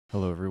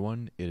Hello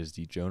everyone, it is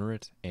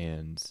Degenerate,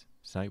 and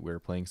tonight we're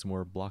playing some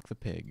more Block the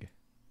Pig.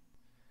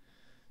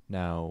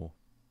 Now,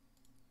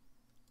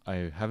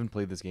 I haven't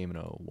played this game in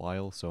a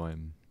while, so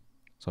I'm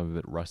a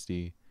bit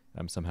rusty.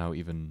 I'm somehow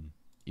even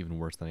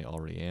worse than I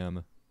already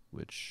am,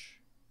 which,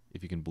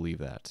 if you can believe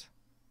that.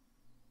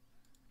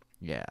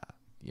 Yeah,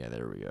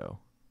 there we go.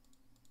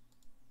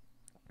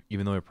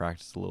 Even though I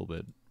practiced a little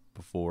bit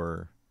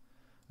before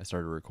I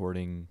started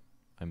recording,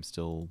 I'm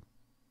still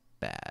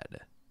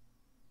bad.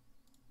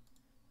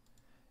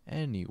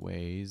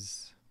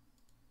 Anyways,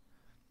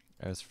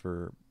 as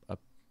for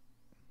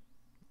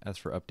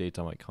updates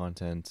on my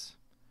content,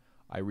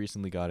 I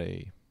recently got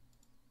a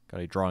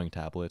drawing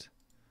tablet.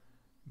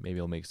 Maybe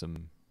I'll make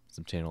some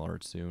channel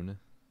art soon.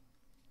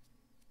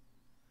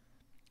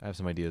 I have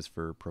some ideas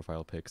for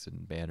profile pics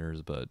and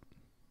banners, but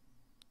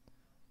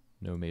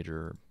no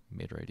major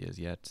ideas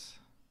yet.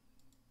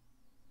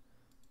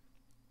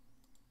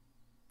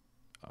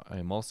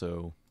 I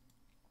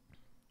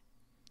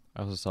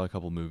also saw a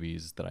couple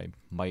movies that I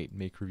might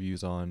make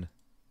reviews on.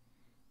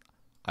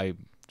 I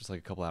just like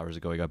a couple hours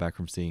ago I got back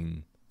from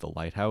seeing The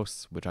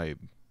Lighthouse, which I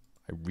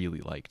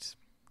really liked.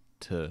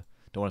 Don't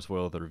want to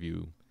spoil the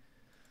review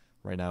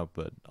right now,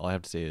 but all I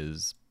have to say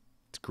is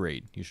it's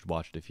great. You should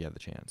watch it if you have the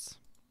chance.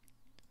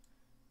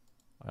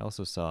 I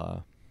also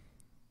saw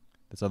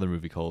this other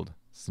movie called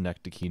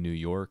Synecdoche, New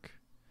York.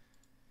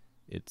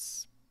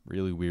 It's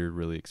really weird,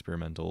 really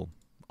experimental.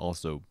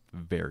 Also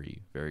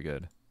very, very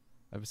good.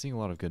 I've been seeing a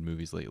lot of good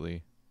movies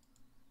lately.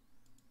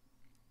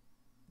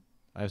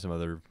 I have some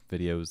other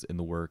videos in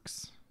the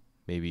works.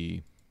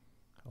 Maybe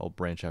I'll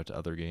branch out to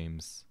other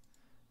games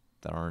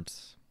that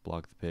aren't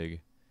Block the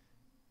Pig.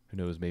 Who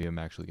knows, maybe I'm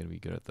actually going to be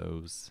good at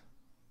those.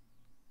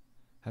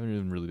 Haven't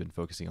even really been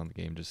focusing on the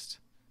game, just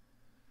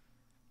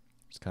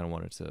kind of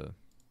wanted to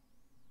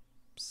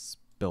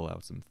spill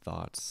out some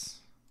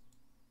thoughts.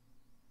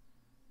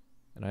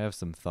 And I have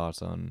some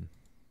thoughts on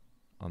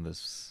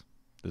this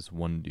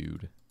one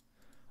dude.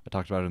 I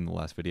talked about it in the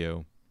last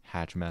video,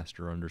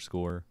 HATCHMASTER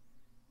 _.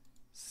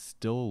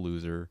 Still a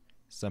loser,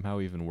 somehow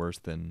even worse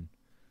than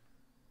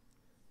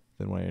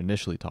when I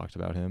initially talked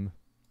about him.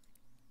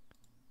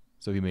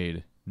 So he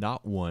made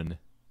not one,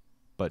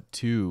 but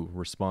 2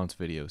 response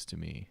videos to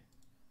me.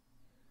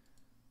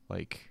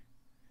 Like,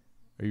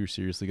 are you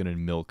seriously gonna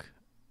milk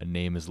a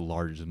name as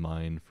large as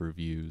mine for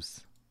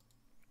views?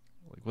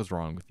 Like, what's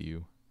wrong with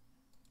you?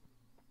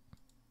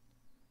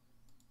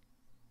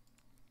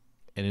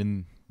 And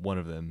in one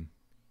of them,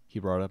 he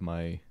brought up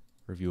my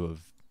review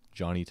of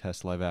Johnny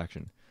Test live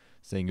action,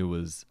 saying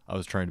I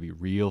was trying to be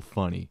real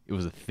funny. It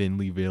was a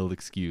thinly veiled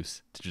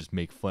excuse to just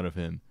make fun of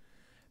him.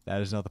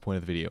 That is not the point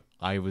of the video.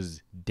 I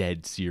was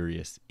dead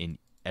serious in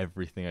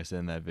everything I said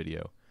in that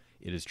video.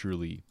 It is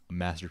truly a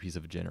masterpiece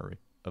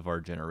of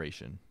our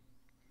generation.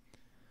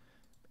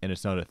 And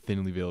it's not a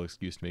thinly veiled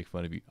excuse to make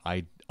fun of you.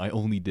 I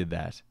only did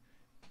that.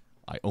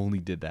 I only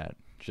did that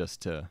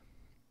just as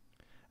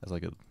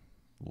like a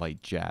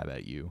light jab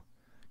at you.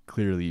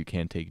 Clearly you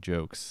can't take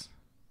jokes.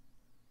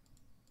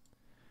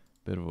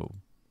 Bit of a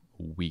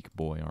weak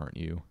boy, aren't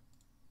you?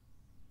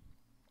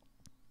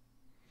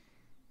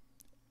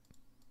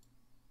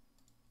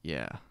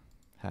 Yeah,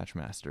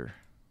 HATCHMASTER.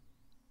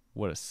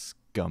 What a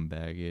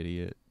scumbag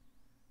idiot.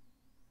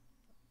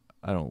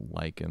 I don't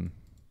like him.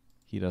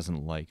 He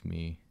doesn't like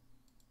me.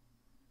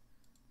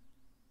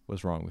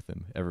 What's wrong with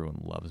him?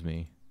 Everyone loves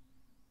me.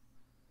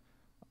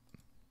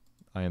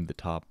 I am the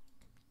top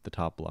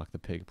Block the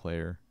Pig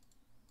player.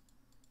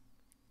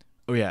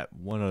 Oh yeah,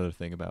 one other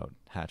thing about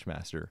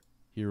HATCHMASTER.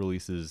 He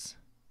releases,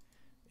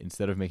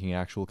 instead of making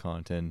actual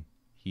content,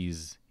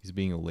 he's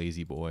being a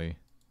lazy boy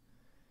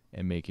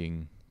and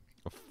making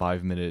a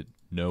 5-minute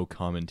no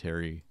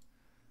commentary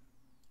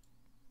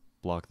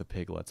Block the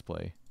Pig Let's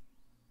Play.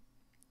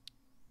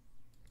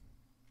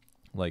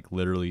 Like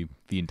literally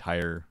the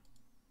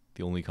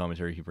only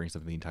commentary he brings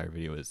up in the entire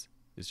video is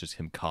just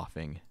him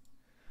coughing.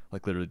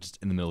 Like literally just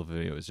in the middle of the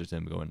video is just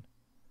him going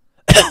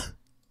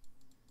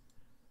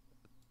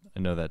I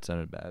know that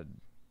sounded bad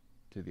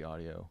to the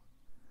audio.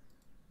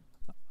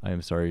 I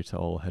am sorry to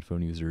all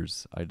headphone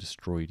users. I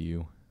destroyed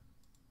you.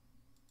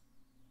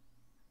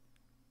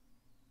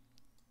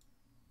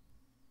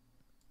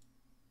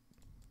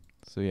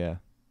 So yeah,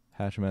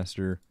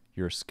 HATCHMASTER,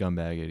 you're a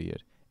scumbag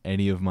idiot.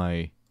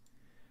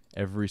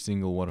 Every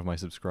single one of my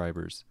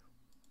subscribers,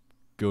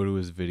 go to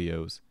his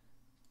videos,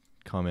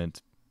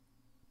 comment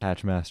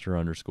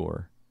HATCHMASTER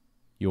 _.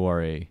 You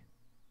are a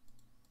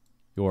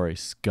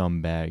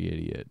scumbag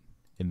idiot.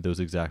 In those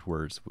exact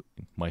words,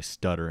 my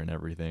stutter and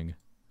everything.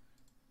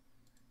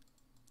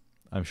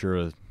 I'm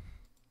sure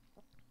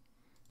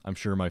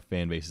my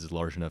fan base is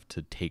large enough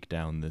to take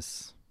down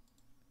this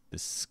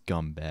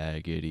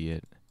scumbag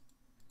idiot.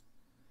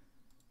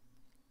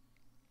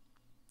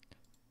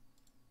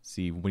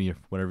 See,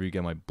 whenever you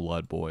get my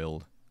blood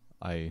boiled,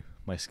 my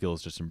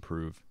skills just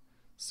improve.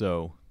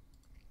 So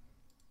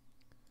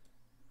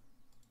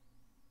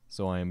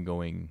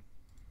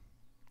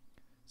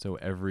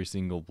every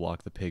single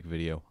Block the Pig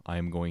video, I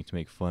am going to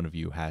make fun of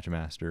you,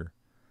 HATCHMASTER.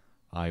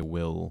 I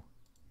will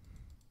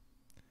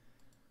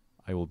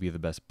I will be the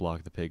best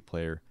Block the Pig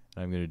player,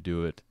 and I'm going to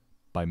do it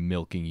by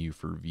milking you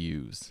for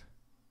views.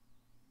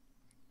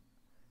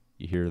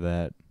 You hear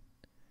that?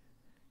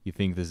 You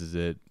think this is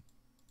it?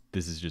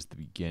 This is just the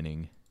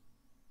beginning.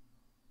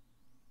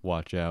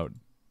 Watch out.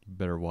 You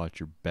better watch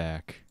your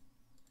back.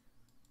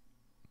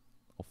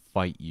 I'll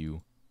fight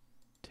you.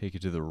 Take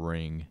it to the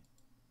ring.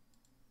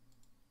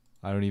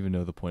 I don't even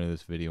know the point of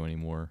this video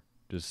anymore.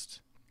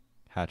 Just,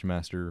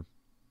 Hatchmaster,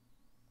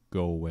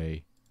 go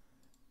away.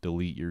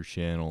 Delete your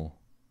channel.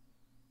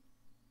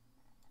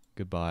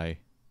 Goodbye.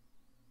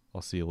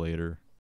 I'll see you later.